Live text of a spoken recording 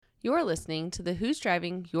You're listening to the Who's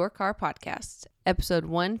Driving Your Car podcast, episode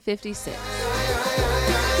 156.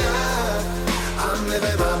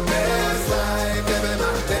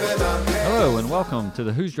 Hello and welcome to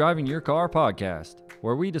the Who's Driving Your Car podcast,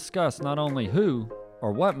 where we discuss not only who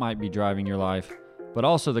or what might be driving your life, but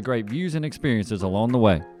also the great views and experiences along the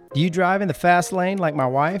way. Do you drive in the fast lane like my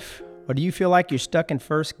wife, or do you feel like you're stuck in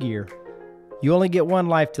first gear? You only get one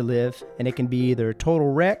life to live, and it can be either a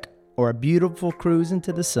total wreck or a beautiful cruise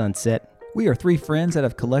into the sunset. We are three friends that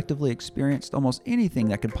have collectively experienced almost anything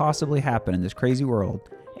that could possibly happen in this crazy world.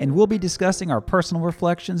 And we'll be discussing our personal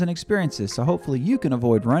reflections and experiences, so hopefully you can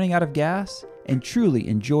avoid running out of gas and truly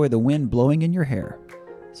enjoy the wind blowing in your hair.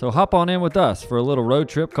 So hop on in with us for a little road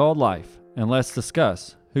trip called life, and let's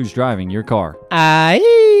discuss who's driving your car. Aye!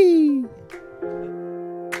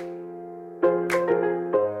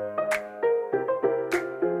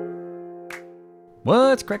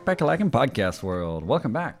 What's crack back a in podcast world?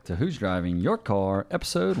 Welcome back to Who's Driving Your Car,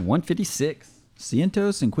 episode 156.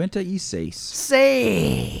 Ciento cincuenta y seis.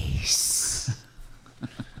 Seis!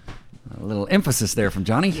 A little emphasis there from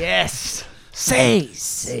Johnny. Yes!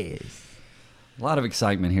 Seis! A lot of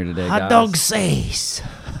excitement here today, Hot guys. dog seis!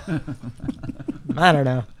 I don't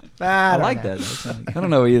know. I like that. I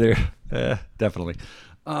don't know either. Definitely.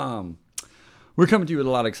 We're coming to you with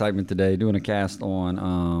a lot of excitement today, doing a cast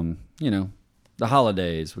on, the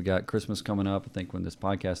holidays. We got Christmas coming up. I think when this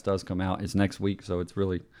podcast does come out, it's next week, so it's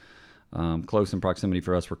really close in proximity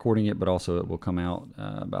for us recording it, but also it will come out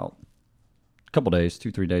about a couple days,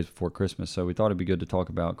 2-3 days before Christmas. So we thought it'd be good to talk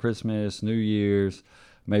about Christmas, New Year's,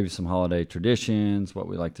 maybe some holiday traditions, what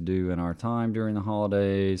we like to do in our time during the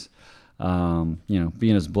holidays,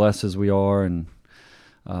 being as blessed as we are and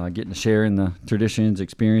getting to share in the traditions,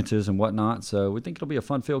 experiences, and whatnot. So we think it'll be a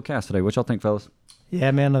fun-filled cast today. What y'all think, fellas?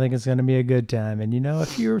 Yeah, man, I think it's going to be a good time. And,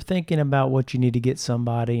 if you're thinking about what you need to get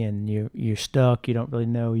somebody and you're stuck, you don't really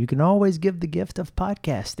know, you can always give the gift of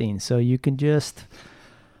podcasting. So you can just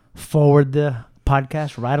forward the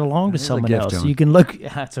podcast right along to someone else. John. You can look,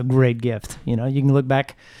 that's a great gift. You can look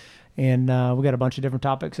back and we got a bunch of different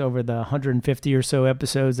topics over the 150 or so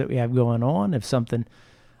episodes that we have going on. If something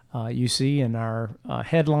you see in our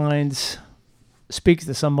headlines speaks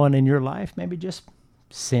to someone in your life, maybe just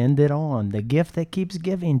send it on. The gift that keeps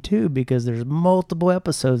giving too, because there's multiple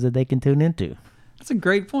episodes that they can tune into. That's a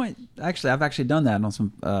great point. Actually, I've actually done that on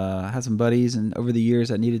some, had some buddies and over the years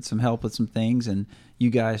that needed some help with some things, and you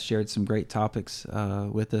guys shared some great topics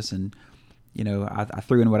with us, and I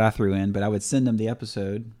threw in what I threw in, but I would send them the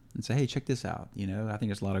episode and say, hey, check this out. I think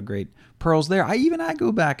there's a lot of great pearls there. I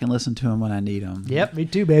go back and listen to them when I need them. Yep, me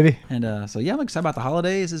too, baby. And I'm excited about the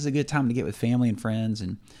holidays. This is a good time to get with family and friends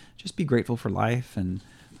and just be grateful for life, and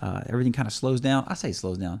everything kind of slows down. I say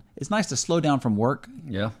slows down. It's nice to slow down from work.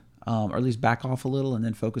 Yeah. Or at least back off a little and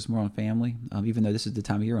then focus more on family, even though this is the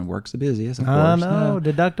time of year when work's the busiest, of course. I know.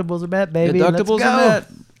 Deductibles are met, baby. Deductibles Let's go. are met.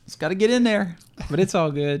 It's got to get in there, but it's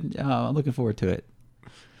all good. I'm looking forward to it.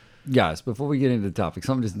 Guys, before we get into the topic,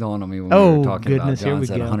 something just dawned on me when we were talking goodness, about John's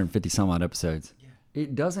here at we go. 150 some odd episodes.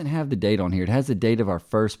 It doesn't have the date on here. It has the date of our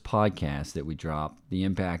first podcast that we dropped, the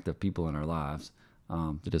impact of people in our lives.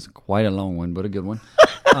 It is quite a long one, but a good one.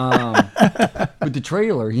 With the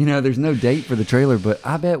trailer, there's no date for the trailer, but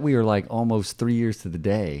I bet we were like almost 3 years to the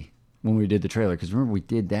day when we did the trailer. Because remember, we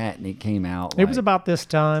did that and it came out. It was about this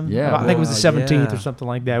time. Yeah, I think it was the 17th yeah. or something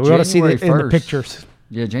like that. We ought to see January it in the 1st. pictures.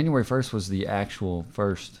 Yeah, January 1st was the actual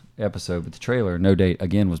first episode, but the trailer, no date,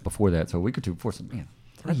 again, was before that. So a week or two before. So, man,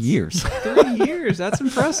 3 years. 3 years. That's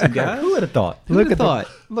impressive, guys. Who would have thought? Who would have thought?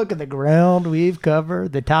 Look at the ground we've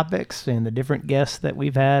covered, the topics, and the different guests that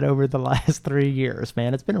we've had over the last 3 years,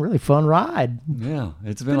 man. It's been a really fun ride. Yeah,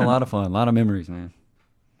 it's been a lot of fun, a lot of memories, man.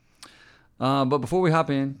 But before we hop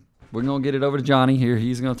in, we're going to get it over to Johnny here.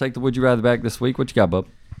 He's going to take the Would You Rather back this week. What you got, bub?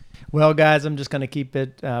 Well, guys, I'm just going to keep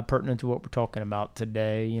it pertinent to what we're talking about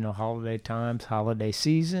today. Holiday times, holiday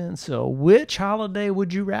season. So which holiday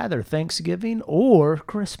would you rather, Thanksgiving or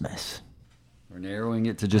Christmas? We're narrowing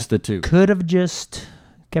it to just the two. Could have just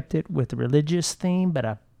kept it with the religious theme, but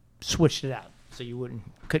I switched it out so you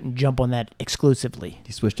couldn't jump on that exclusively.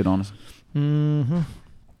 You switched it on us. Mm-hmm.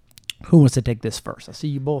 Who wants to take this first? I see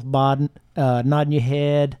you both nodding your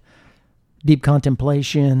head, deep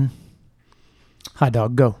contemplation. Hi,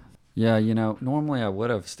 dog, go. Yeah, normally I would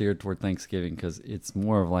have steered toward Thanksgiving because it's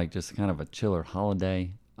more of like just kind of a chiller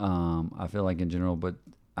holiday. I feel like in general, but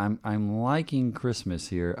I'm liking Christmas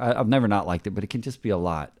here. I've never not liked it, but it can just be a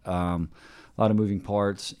lot. A lot of moving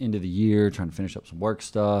parts into the year, trying to finish up some work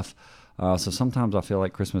stuff. So sometimes I feel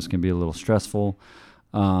like Christmas can be a little stressful.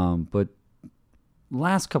 But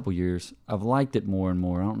last couple years, I've liked it more and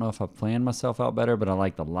more. I don't know if I've planned myself out better, but I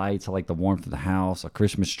like the lights. I like the warmth of the house, a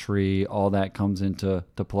Christmas tree. All that comes into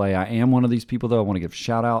play. I am one of these people, though. I want to give a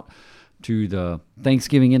shout out to the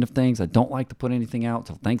Thanksgiving end of things. I don't like to put anything out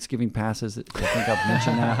till Thanksgiving passes. I think I've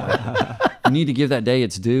mentioned that. You need to give that day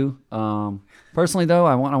its due. Personally, though,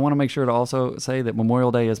 I want to make sure to also say that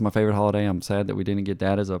Memorial Day is my favorite holiday. I'm sad that we didn't get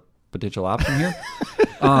that as a potential option here.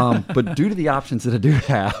 But due to the options that I do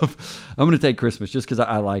have, I'm going to take Christmas just because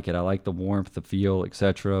I like it. I like the warmth, the feel,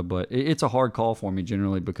 etc. But it's a hard call for me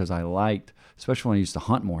generally because I liked, especially when I used to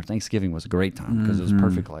hunt more. Thanksgiving was a great time because it was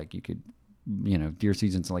perfect. Like you could, deer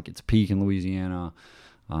season's like its peak in Louisiana.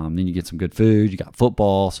 Then you get some good food. You got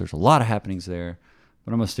football. So there's a lot of happenings there.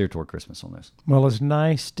 But I'm going to steer toward Christmas on this. Well, it's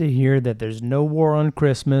nice to hear that there's no war on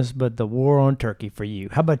Christmas, but the war on turkey for you.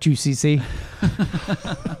 How about you, CC?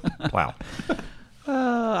 Wow.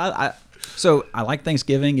 So I like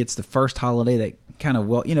Thanksgiving. It's the first holiday that kind of,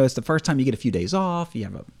 it's the first time you get a few days off. You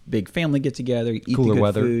have a big family get together, eat Cooler the good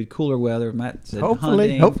weather. food, cooler weather. Matt said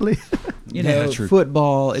Hopefully. Yeah, true.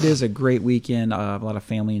 Football. It is a great weekend. A lot of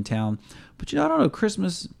family in town. But, I don't know,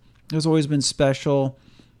 Christmas has always been special.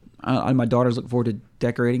 My daughters look forward to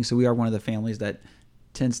decorating, so we are one of the families that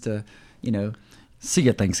tends to, See you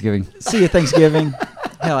at Thanksgiving. see you Thanksgiving.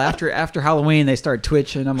 Hell, after Halloween, they start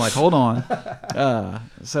twitching. I'm like, hold on.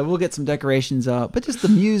 So we'll get some decorations up. But just the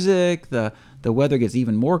music, the weather gets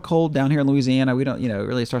even more cold down here in Louisiana. We don't, it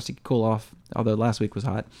really starts to cool off, although last week was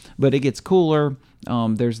hot. But it gets cooler.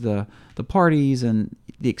 There's the parties and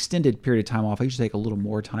the extended period of time off. I usually take a little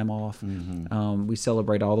more time off. Mm-hmm. We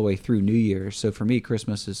celebrate all the way through New Year's. So for me,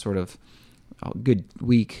 Christmas is sort of a good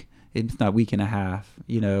week. It's not a week and a half,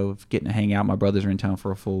 of getting to hang out. My brothers are in town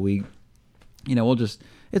for a full week.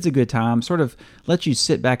 It's a good time. Sort of let you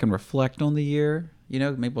sit back and reflect on the year.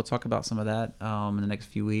 Maybe we'll talk about some of that in the next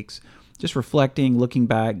few weeks. Just reflecting, looking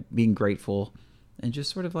back, being grateful, and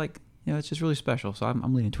just sort of like, it's just really special. So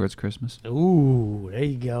I'm leaning towards Christmas. Ooh, there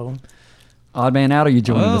you go. Odd man out, are you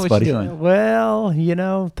joining us, what buddy? you doing? Well,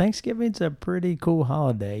 Thanksgiving's a pretty cool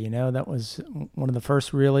holiday. That was one of the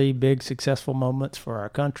first really big successful moments for our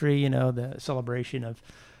country, the celebration of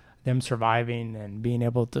them surviving and being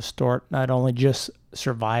able to start not only just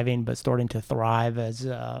surviving, but starting to thrive as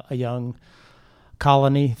a young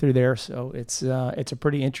colony through there. So it's a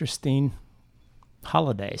pretty interesting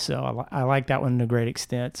holiday. So I like that one to a great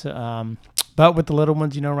extent. But with the little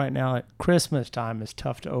ones, right now, at Christmas time is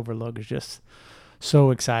tough to overlook. It's just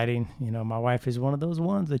so exciting. My wife is one of those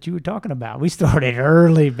ones that you were talking about. We started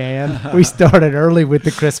early, man. We started early with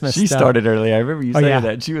the Christmas She stuff. started early. I remember you saying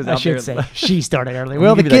that. She was out there. I should say she started early. We'll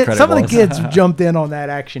Well, give you that credit, some of the boss. kids jumped in on that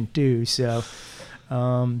action too. So,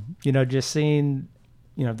 just seeing,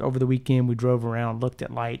 over the weekend we drove around, looked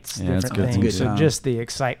at lights, Yeah, it's different good things. to So do. just the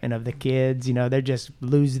excitement of the kids, they just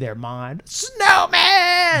lose their mind.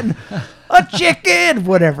 Snowman, a chicken,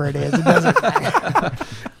 whatever it is. It doesn't matter.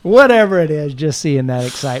 Whatever it is, just seeing that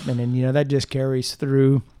excitement. And, that just carries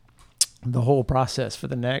through the whole process for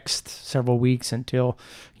the next several weeks until,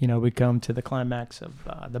 we come to the climax of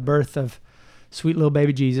the birth of sweet little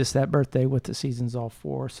baby Jesus, that birthday, what the season's all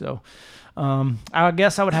for. So I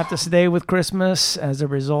guess I would have to stay with Christmas as a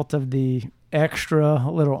result of the extra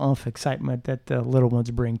little oomph excitement that the little ones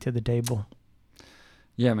bring to the table.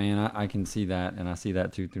 Yeah, man, I can see that, and I see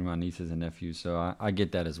that too through my nieces and nephews, so I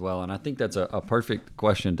get that as well. And I think that's a perfect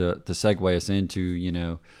question to segue us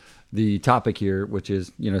into, the topic here, which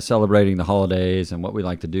is, celebrating the holidays and what we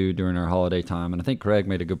like to do during our holiday time. And I think Craig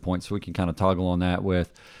made a good point, so we can kind of toggle on that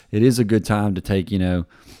with, it is a good time to take,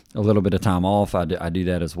 a little bit of time off. I do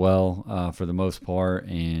that as well for the most part,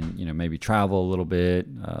 and, maybe travel a little bit,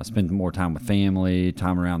 spend more time with family,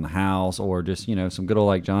 time around the house, or just, some good old,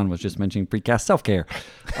 like John was just mentioning, precast self-care.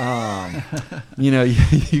 You can I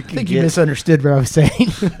think you misunderstood what I was saying.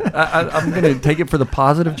 I'm going to take it for the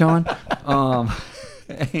positive, John.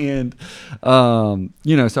 And,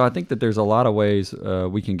 so I think that there's a lot of ways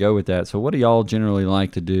we can go with that. So what do y'all generally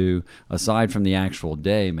like to do aside from the actual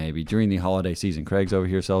day, maybe during the holiday season? Craig's over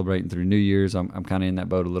here celebrating through New Year's. I'm kind of in that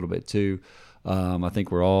boat a little bit too. I think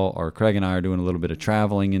Craig and I are doing a little bit of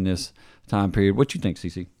traveling in this time period. What you think,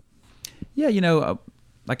 CC? Yeah,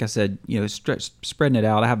 like I said, spreading it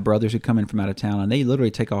out. I have brothers who come in from out of town, and they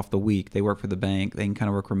literally take off the week. They work for the bank. They can kind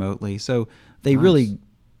of work remotely. So they really,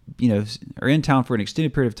 are in town for an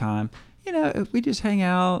extended period of time. We just hang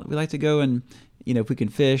out. We like to go and, if we can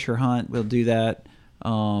fish or hunt, we'll do that.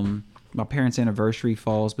 My parents' anniversary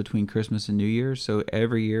falls between Christmas and New Year's. So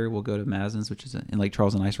every year we'll go to Mazin's, which is in Lake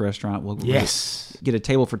Charles, a nice restaurant. We'll Yes. get a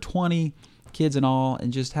table for 20. kids and all,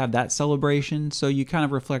 and just have that celebration. So you kind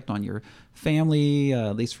of reflect on your family.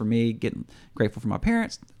 At least for me, getting grateful for my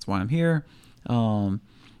parents. That's why I'm here.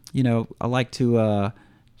 You know, I like to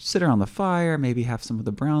sit around the fire, maybe have some of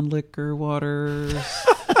the brown liquor waters.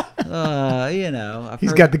 You know,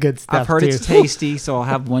 He's got the good stuff. I've heard too. it's tasty, so I'll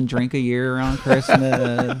have one drink a year around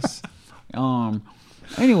Christmas.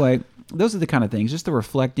 Anyway, those are the kind of things, just the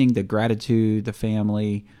reflecting, the gratitude, the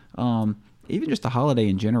family, even just the holiday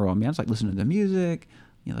in general. I mean, I just like listening to the music,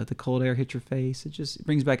 you know, let the cold air hit your face. It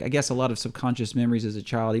brings back, I guess, a lot of subconscious memories as a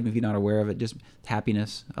child, even if you're not aware of it, just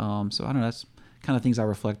happiness. So I don't know, that's kind of things I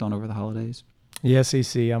reflect on over the holidays. Yeah,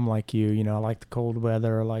 CC, I'm like you. You know, I like the cold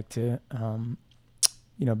weather. I like to,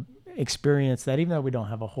 you know, experience that. Even though we don't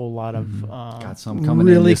have a whole lot of Got some coming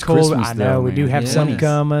really in this cold. Christmas, I know though, we do man. have some Yes.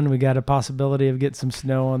 coming. We got a possibility of getting some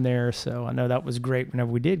snow on there. So I know that was great whenever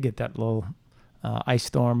we did get that little ice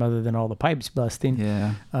storm. Other than all the pipes busting,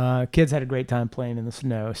 Yeah. kids had a great time playing in the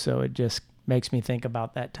snow. So it just makes me think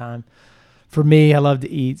about that time. For me, I love to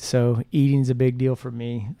eat, so eating's a big deal for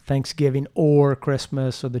me. Thanksgiving or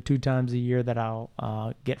Christmas are the 2 times a year that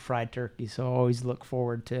I'll get fried turkey. So I always look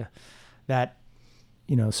forward to that,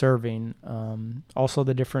 you know, serving. Also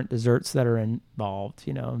the different desserts that are involved.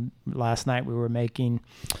 You know, last night we were making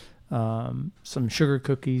some sugar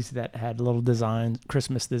cookies that had little designs,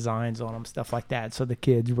 Christmas designs on them, stuff like that. So the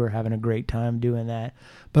kids were having a great time doing that.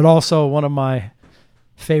 But also one of my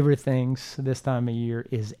favorite things this time of year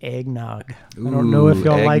is eggnog. I don't know if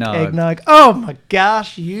y'all like eggnog. Oh my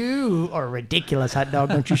gosh, you are ridiculous, hot dog.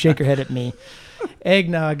 Don't you shake your head at me.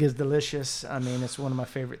 Eggnog is delicious. I mean, it's one of my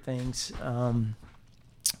favorite things. And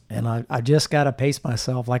I just got to pace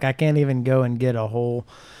myself. Like, I can't even go and get a whole,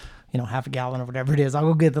 you know, half a gallon or whatever it is. I'll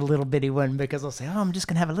go get the little bitty one because I'll say, oh, I'm just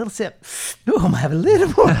going to have a little sip. Oh, I'm going to have a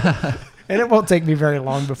little more. And it won't take me very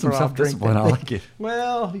long before I'll drink that I thing. like it.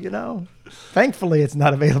 Well, you know, thankfully it's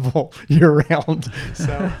not available year round.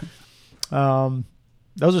 So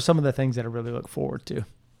those are some of the things that I really look forward to.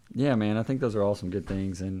 Yeah, man, I think those are all some good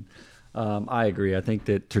things. And I agree. I think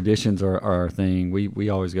that traditions are our thing. We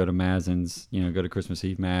always go to Mazzins, you know, go to Christmas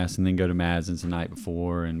Eve Mass and then go to Mazzins the night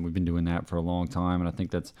before. And we've been doing that for a long time. And I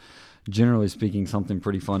think that's, generally speaking, something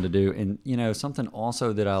pretty fun to do. And, you know, something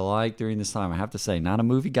also that I like during this time, I have to say, not a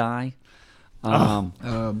movie guy.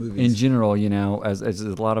 Movies. In general, you know, as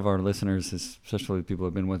a lot of our listeners, especially the people who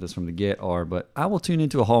have been with us from the get are, but I will tune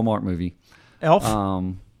into a Hallmark movie. Elf?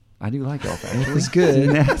 I do like Elf, actually. It's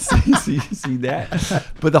good. See that?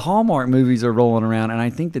 But the Hallmark movies are rolling around, and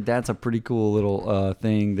I think that that's a pretty cool little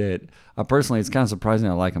thing that personally, it's kind of surprising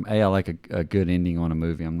I like them. I like a good ending on a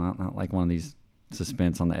movie. I'm not like one of these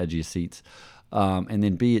suspense on the edge of your seats. And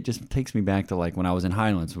then B, it just takes me back to like when I was in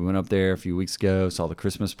Highlands. We went up there a few weeks ago, saw the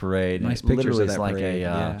Christmas parade. Nice and pictures literally of that it's like parade,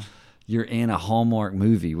 yeah. You're in a Hallmark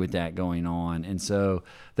movie with that going on. And so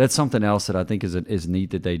that's something else that I think is neat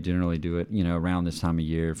that they generally do it, you know, around this time of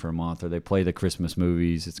year for a month, or they play the Christmas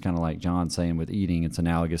movies. It's kind of like John's saying with eating. It's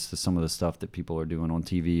analogous to some of the stuff that people are doing on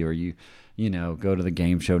TV, or you know, go to the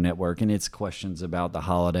game show network and it's questions about the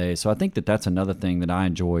holidays. So I think that that's another thing that I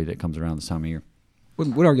enjoy that comes around this time of year.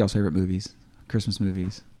 What are y'all's favorite movies? Christmas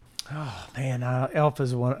movies? Oh, man, Elf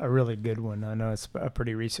is a really good one. I know it's a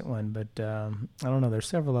pretty recent one, but I don't know. There's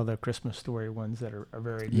several other Christmas Story ones that are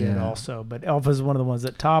very good Yeah. also. But Elf is one of the ones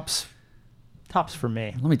that tops for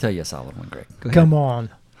me. Let me tell you a solid one, Greg. Go ahead. Come on.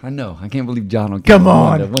 I know. I can't believe John don't Come care.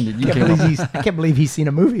 on. One that you I came up with. can't believe he's seen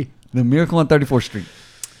a movie. The Miracle on 34th Street.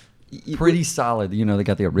 Pretty solid. You know, they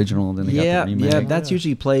got the original and then they got the remake. Yeah, that's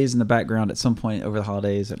usually plays in the background at some point over the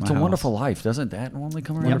holidays at my It's a house. Wonderful Life. Doesn't that normally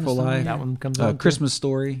come around? Wonderful this time of Life. year? That one comes on. Christmas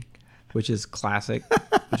Story, which is classic,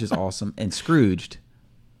 which is awesome, and Scrooged.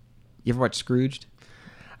 You ever watch Scrooged?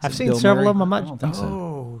 I've Is it seen Bill several Murray? of them. I don't think so.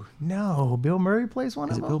 Oh, no. Bill Murray plays one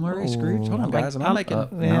Is of it them? Bill Murray, Scrooge? Hold on, guys. I'm making... Yeah,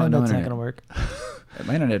 no that's not internet. going to work.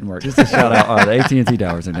 My internet didn't work. Just a shout out. The AT&T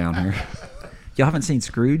towers are down here. Y'all haven't seen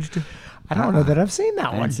Scrooged? I don't know that I've seen that I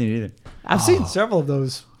one. haven't seen it either. I've seen several of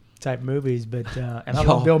those type movies, but and I love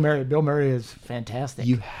Y'all- Bill Murray. Bill Murray is fantastic.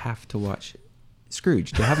 You have to watch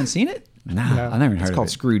Scrooged. You haven't seen it? Nah, No. I never heard It's of called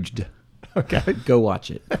it. Scrooged. okay? Go watch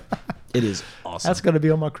it. It is awesome. That's going to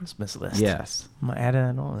be on my Christmas list. Yes. I'm going to add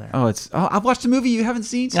it on there. Oh, I've watched a movie you haven't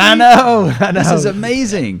seen, Steve? I know. This is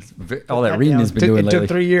amazing. All that reading has been doing It lately. took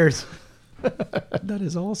 3 years. That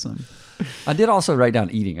is awesome. I did also write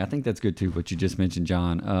down eating. I think that's good too, what you just mentioned,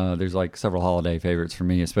 John. There's like several holiday favorites for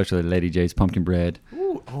me, especially Lady J's pumpkin bread.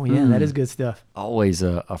 Ooh, oh, yeah, that is good stuff. Always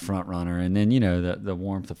a front runner. And then, you know, the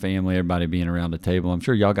warmth of family, everybody being around the table. I'm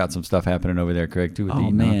sure y'all got some stuff happening over there, Craig, too. With Oh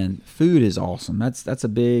eating, huh? man, food is awesome. That's a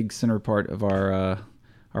big center part of our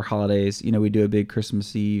our holidays. We do a big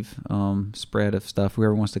Christmas Eve spread of stuff.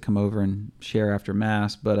 Whoever wants to come over and share after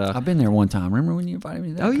Mass. But I've been there one time. Remember when you invited me?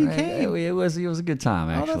 You came. It was a good time,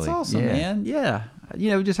 actually. Oh, that's awesome, man. Yeah.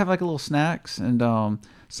 We just have like a little snacks and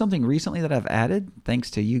something recently that I've added, thanks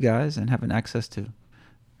to you guys and having access to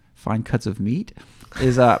fine cuts of meat,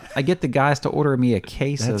 is I get the guys to order me a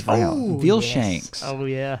case of veal shanks. Oh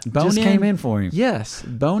yeah, Came in for him. Yes,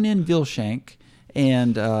 bone-in veal shank.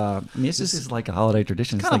 And this is like a holiday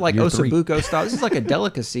tradition. It's kind of like ossobuco style. This is like a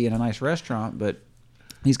delicacy in a nice restaurant, but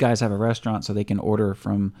these guys have a restaurant, so they can order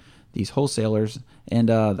from these wholesalers. And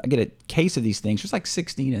I get a case of these things. There's like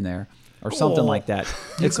 16 in there or something like that.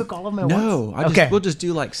 You cook all of them at once? No, we'll just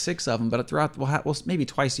do like 6 of them, but throughout we'll maybe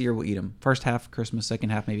twice a year we'll eat them. First half Christmas,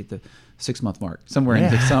 second half maybe at the 6-month mark, somewhere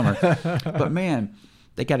in the summer. But man,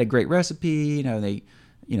 they got a great recipe.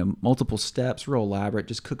 Multiple steps, real elaborate,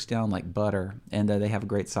 just cooks down like butter, and they have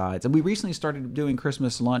great sides. And we recently started doing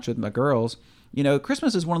Christmas lunch with my girls.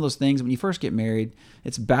 Christmas is one of those things when you first get married,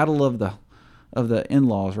 it's battle of the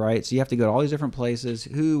in-laws, right? So you have to go to all these different places,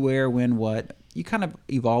 who, where, when, what. You kind of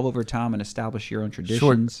evolve over time and establish your own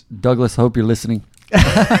traditions. Douglas, hope you're listening.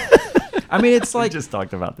 I mean, it's like we just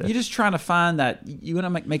talked about that. You're just trying to find that you want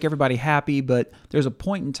to make everybody happy, but there's a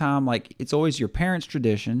point in time, like it's always your parents'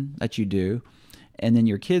 tradition that you do. And then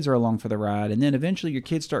your kids are along for the ride, and then eventually your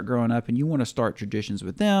kids start growing up, and you want to start traditions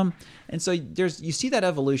with them. And so you see that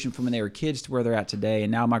evolution from when they were kids to where they're at today.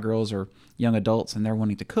 And now my girls are young adults, and they're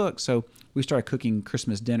wanting to cook. So we started cooking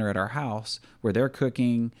Christmas dinner at our house, where they're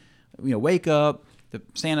cooking. Wake up. The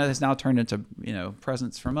Santa has now turned into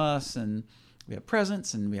presents from us, and we have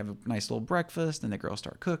presents, and we have a nice little breakfast, and the girls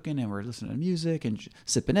start cooking, and we're listening to music and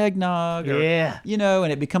sipping eggnog.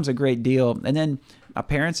 And it becomes a great deal. And then my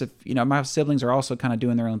parents, my siblings are also kind of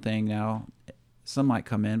doing their own thing now. Some might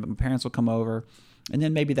come in, but my parents will come over. And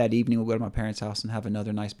then maybe that evening we'll go to my parents' house and have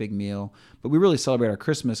another nice big meal. But we really celebrate our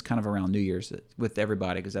Christmas kind of around New Year's with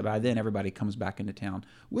everybody, because by then everybody comes back into town,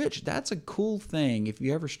 which that's a cool thing. If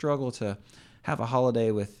you ever struggle to have a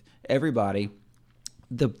holiday with everybody,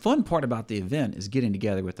 the fun part about the event is getting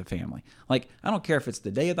together with the family. Like, I don't care if it's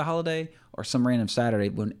the day of the holiday or some random Saturday,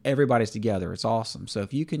 when everybody's together, it's awesome. So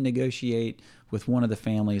if you can negotiate with one of the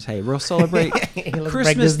families, hey, we'll celebrate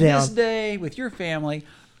Christmas this day with your family,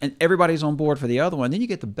 and everybody's on board for the other one, then you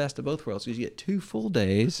get the best of both worlds. So you get 2 full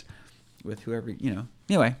days with whoever,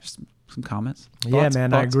 Anyway, just some comments. Thoughts?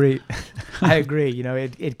 I agree. I agree.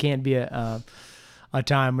 It can be a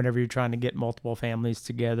time whenever you're trying to get multiple families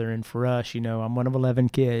together. And for us, I'm one of 11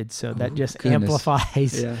 kids, so that just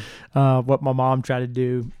amplifies what my mom tried to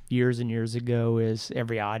do years and years ago. Is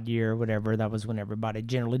every odd year, whatever, that was when everybody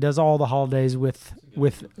generally does all the holidays with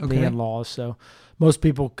the in-laws. So most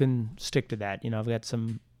people can stick to that. I've got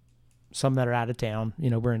some that are out of town.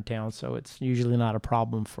 We're in town, so it's usually not a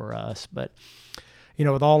problem for us. But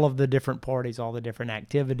with all of the different parties, all the different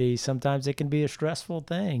activities, sometimes it can be a stressful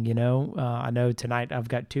thing. I know tonight I've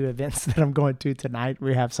got 2 events that I'm going to tonight.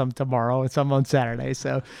 We have some tomorrow and some on Saturday.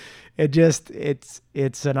 So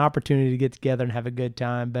it's an opportunity to get together and have a good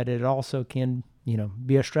time, but it also can,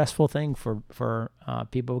 be a stressful thing for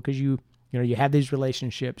people, because you have these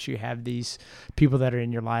relationships, you have these people that are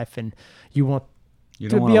in your life, and you want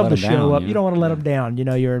to be able to show up. You don't want to let them down.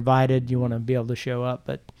 You're invited, you want to be able to show up,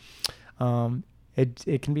 but,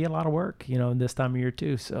 it can be a lot of work, this time of year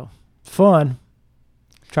too. So fun.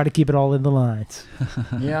 Try to keep it all in the lines.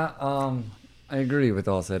 I agree with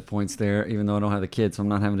all said points there, even though I don't have the kids, so I'm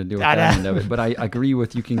not having to deal with that end of it. But I agree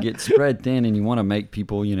with, you can get spread thin, and you want to make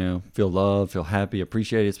people, feel loved, feel happy,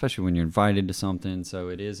 appreciated, especially when you're invited to something. So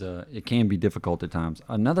it can be difficult at times.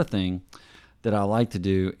 Another thing that I like to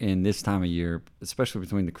do in this time of year, especially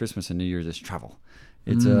between the Christmas and New Year's, is travel.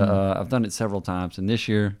 It's I've done it several times, and this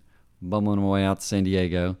year, bumbling my way out to San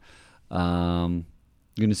Diego.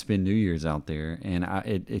 Going to spend New Year's out there, and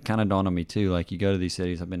it kind of dawned on me too. Like, you go to these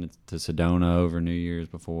cities. I've been to Sedona over New Year's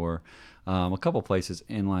before, a couple places,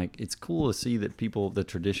 and like, it's cool to see that the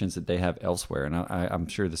traditions that they have elsewhere. And I'm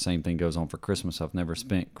sure the same thing goes on for Christmas. I've never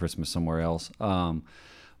spent Christmas somewhere else.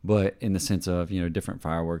 But in the sense of, different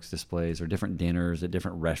fireworks displays or different dinners at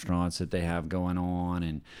different restaurants that they have going on.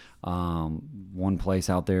 And one place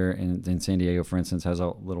out there in San Diego, for instance, has a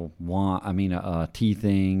little a tea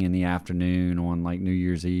thing in the afternoon on like New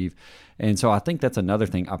Year's Eve. And so I think that's another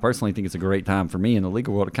thing. I personally think it's a great time for me in the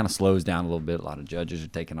legal world. It kind of slows down a little bit. A lot of judges are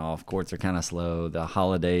taking off. Courts are kind of slow. The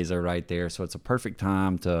holidays are right there. So it's a perfect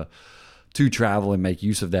time to travel and make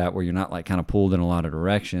use of that, where you're not like kind of pulled in a lot of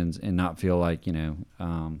directions, and not feel like,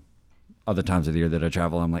 other times of the year that I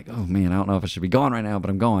travel, I'm like, oh man, I don't know if I should be going right now, but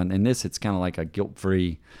I'm going. And it's kind of like a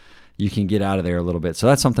guilt-free, you can get out of there a little bit. So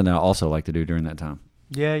that's something that I also like to do during that time.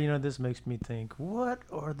 Yeah, this makes me think, what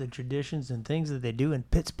are the traditions and things that they do in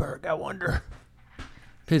Pittsburgh, I wonder?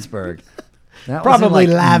 Pittsburgh. That Probably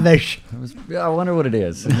was in, lavish. I wonder what it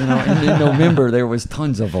is. In November, there was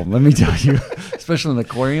tons of them, let me tell you, especially in the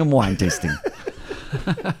aquarium wine tasting.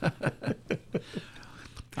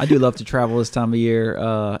 I do love to travel this time of year.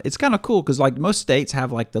 It's kind of cool because like most states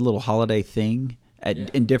have like the little holiday thing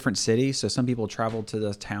in different cities. So some people travel to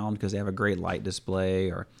the town because they have a great light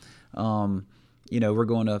display, or we're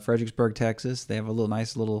going to Fredericksburg, Texas. They have a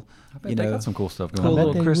nice little, They got some cool stuff going cool on.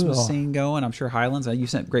 little Christmas scene going. I'm sure Highlands. You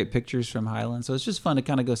sent great pictures from Highlands, so it's just fun to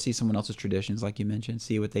kind of go see someone else's traditions, like you mentioned,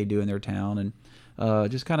 see what they do in their town,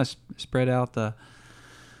 and just kind of spread out the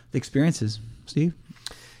experiences. Steve?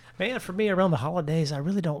 Man, for me, around the holidays, I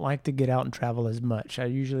really don't like to get out and travel as much. I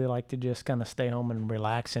usually like to just kind of stay home and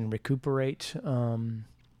relax and recuperate.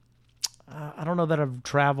 I don't know that I've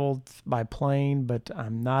traveled by plane, but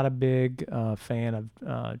I'm not a big fan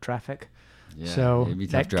of traffic. Yeah, so it'd be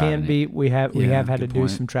tough that can be. We have had to good do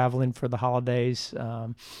point. some traveling for the holidays,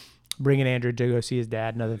 bringing Andrew to go see his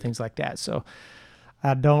dad and other things like that. So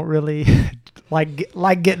I don't really like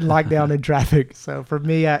getting locked down in traffic. So for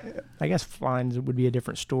me, I guess flying would be a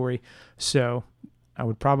different story. So I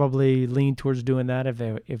would probably lean towards doing that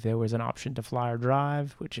if there was an option to fly or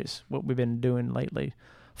drive, which is what we've been doing lately.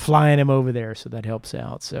 Flying him over there, so that helps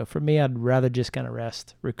out. So for me, I'd rather just kind of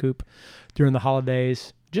rest, recoup during the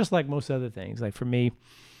holidays, just like most other things. Like for me,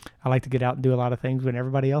 I like to get out and do a lot of things when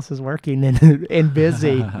everybody else is working and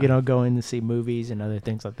busy, going to see movies and other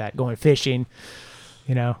things like that, going fishing,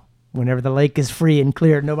 whenever the lake is free and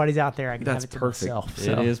clear, nobody's out there, I can have it to myself.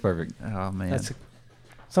 So It is perfect. Oh, man. that's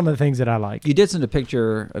some of the things that I like. You did send a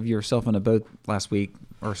picture of yourself on a boat last week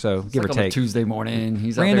or so, give or Like on a take. Tuesday morning.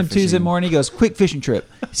 He's out Random there fishing. Tuesday morning, he goes, quick fishing trip.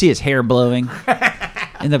 See his hair blowing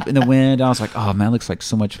in the wind. I was like, oh, man, it looks like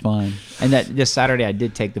so much fun. And this Saturday, I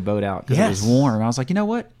did take the boat out because it was warm. I was like, you know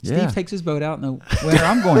what? Yeah. Steve takes his boat out in the winter.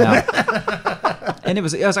 I'm going out. And it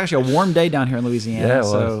was actually a warm day down here in Louisiana. Yeah, it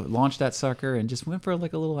so launched that sucker and just went for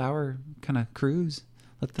like a little hour kind of cruise.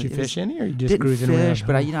 Did you fish any, or you just Didn't cruising fish,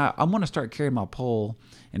 around? but I want to start carrying my pole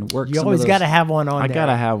and work. You some always of got to those. have one on I there.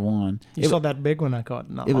 gotta have one. You saw that big one I caught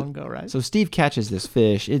not it was- long ago, right? So Steve catches this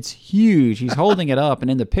fish. It's huge. He's holding it up,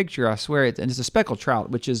 and in the picture, I swear, and it's a speckled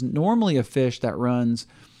trout, which is normally a fish that runs,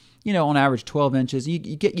 on average 12 inches. You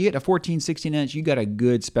get a 14, 16 inch. You got a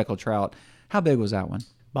good speckled trout. How big was that one?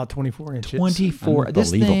 About 24 inches. 24.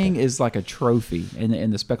 This Unbelievable. thing is like a trophy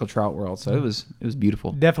in the speckled trout world. So it was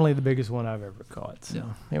beautiful. Definitely the biggest one I've ever caught. So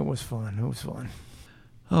it was fun. It was fun.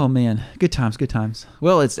 Oh man, good times, good times.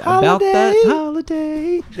 Well, it's about that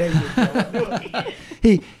holiday. There you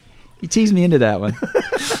go. He teased me into that one.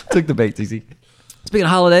 Took the bait, easy. Speaking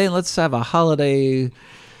of holiday, let's have a holiday.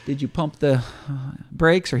 Did you pump the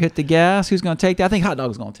brakes or hit the gas? Who's going to take that? I think Hot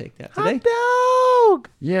Dog's going to take that today. Hot dog.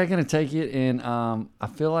 Yeah, going to take it, and I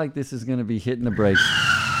feel like this is going to be hitting the brakes.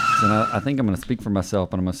 And I think I'm going to speak for myself,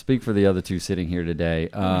 but I'm going to speak for the other two sitting here today. You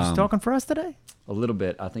just talking for us today? A little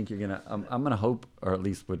bit. I think you're going to, I'm going to hope, or at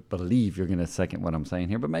least would believe you're going to second what I'm saying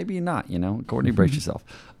here, but maybe not, Courtney, brace yourself.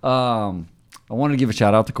 I wanted to give a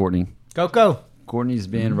shout out to Courtney. Go. Courtney's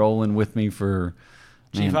been rolling with me for,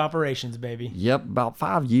 Chief man, Operations, baby. Yep, about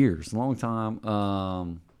 5 years, a long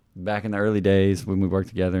time. Back in the early days when we worked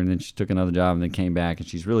together, and then she took another job and then came back, and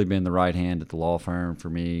she's really been the right hand at the law firm for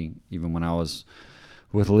me, even when I was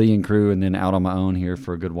with Lee and crew and then out on my own here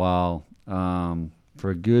for a good while, for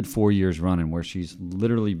a good 4 years running, where she's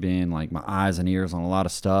literally been like my eyes and ears on a lot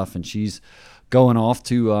of stuff. And she's going off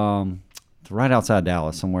to right outside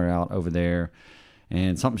Dallas, somewhere out over there.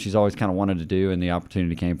 And something she's always kind of wanted to do, and the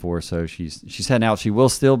opportunity came for her. So she's heading out. She will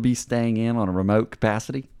still be staying in on a remote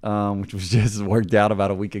capacity, which was just worked out about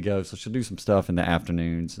a week ago. So she'll do some stuff in the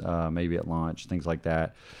afternoons, maybe at lunch, things like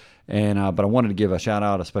that. And but I wanted to give a shout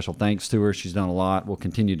out, a special thanks to her. She's done a lot. We'll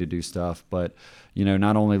continue to do stuff, but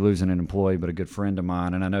not only losing an employee, but a good friend of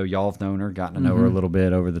mine. And I know y'all have known her, gotten to know her a little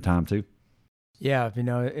bit over the time too. Yeah,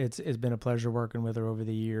 it's been a pleasure working with her over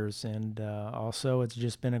the years, and also it's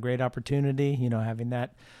just been a great opportunity, having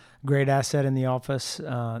that great asset in the office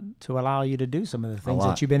to allow you to do some of the things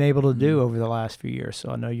that you've been able to do over the last few years. So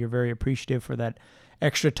I know you're very appreciative for that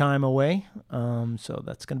extra time away. So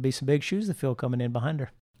that's going to be some big shoes to fill coming in behind her.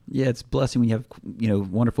 Yeah, it's a blessing when you have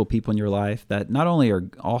wonderful people in your life that not only are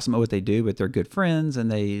awesome at what they do, but they're good friends,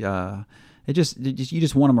 and you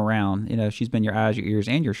just want them around. She's been your eyes, your ears,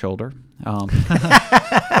 and your shoulder.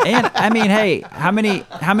 And I mean, hey, how many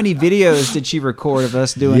videos did she record of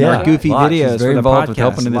us doing our goofy videos? She's very for the involved podcast? with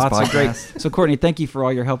helping in this Lots of podcast. great. So Courtney, thank you for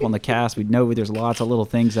all your help on the cast. We know there's lots of little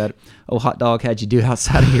things that Hot Dog had you do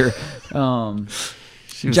outside of here.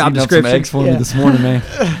 She was job eating up some description. eggs for me this morning, man.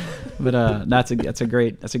 But that's a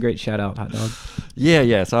great shout out, Hot Dog.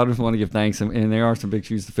 Yeah. So I just want to give thanks, and there are some big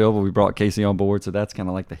shoes to fill. But we brought Casey on board, so that's kind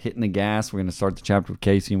of like the hitting the gas. We're going to start the chapter with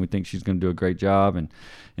Casey, and we think she's going to do a great job and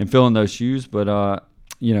filling those shoes. But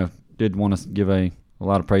did want to give a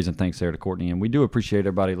lot of praise and thanks there to Courtney, and we do appreciate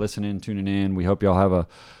everybody listening, tuning in. We hope y'all have a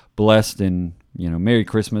blessed and Merry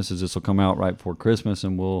Christmas, as this will come out right before Christmas,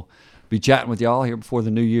 and we'll be chatting with y'all here before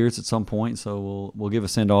the New Year's at some point. So we'll give a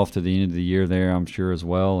send off to the end of the year there, I'm sure, as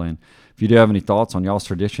well. And if you do have any thoughts on y'all's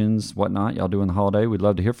traditions, whatnot, y'all do in the holiday, we'd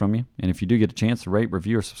love to hear from you. And if you do get a chance to rate,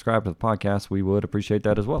 review, or subscribe to the podcast, we would appreciate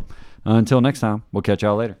that as well. Until next time, we'll catch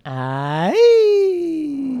y'all later.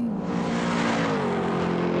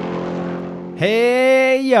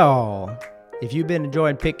 Hey, y'all. If you've been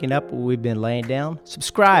enjoying picking up what we've been laying down,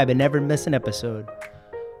 subscribe and never miss an episode.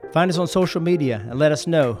 Find us on social media and let us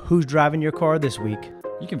know who's driving your car this week.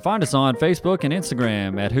 You can find us on Facebook and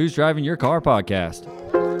Instagram at Who's Driving Your Car Podcast.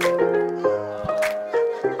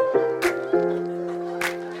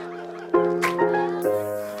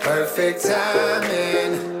 Perfect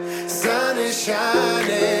timing, sun is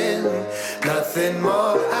shining, nothing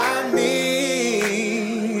more I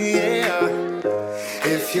need. Yeah.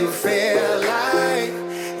 If you feel like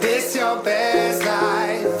this your best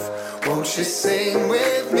life, won't you sing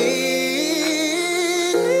with me?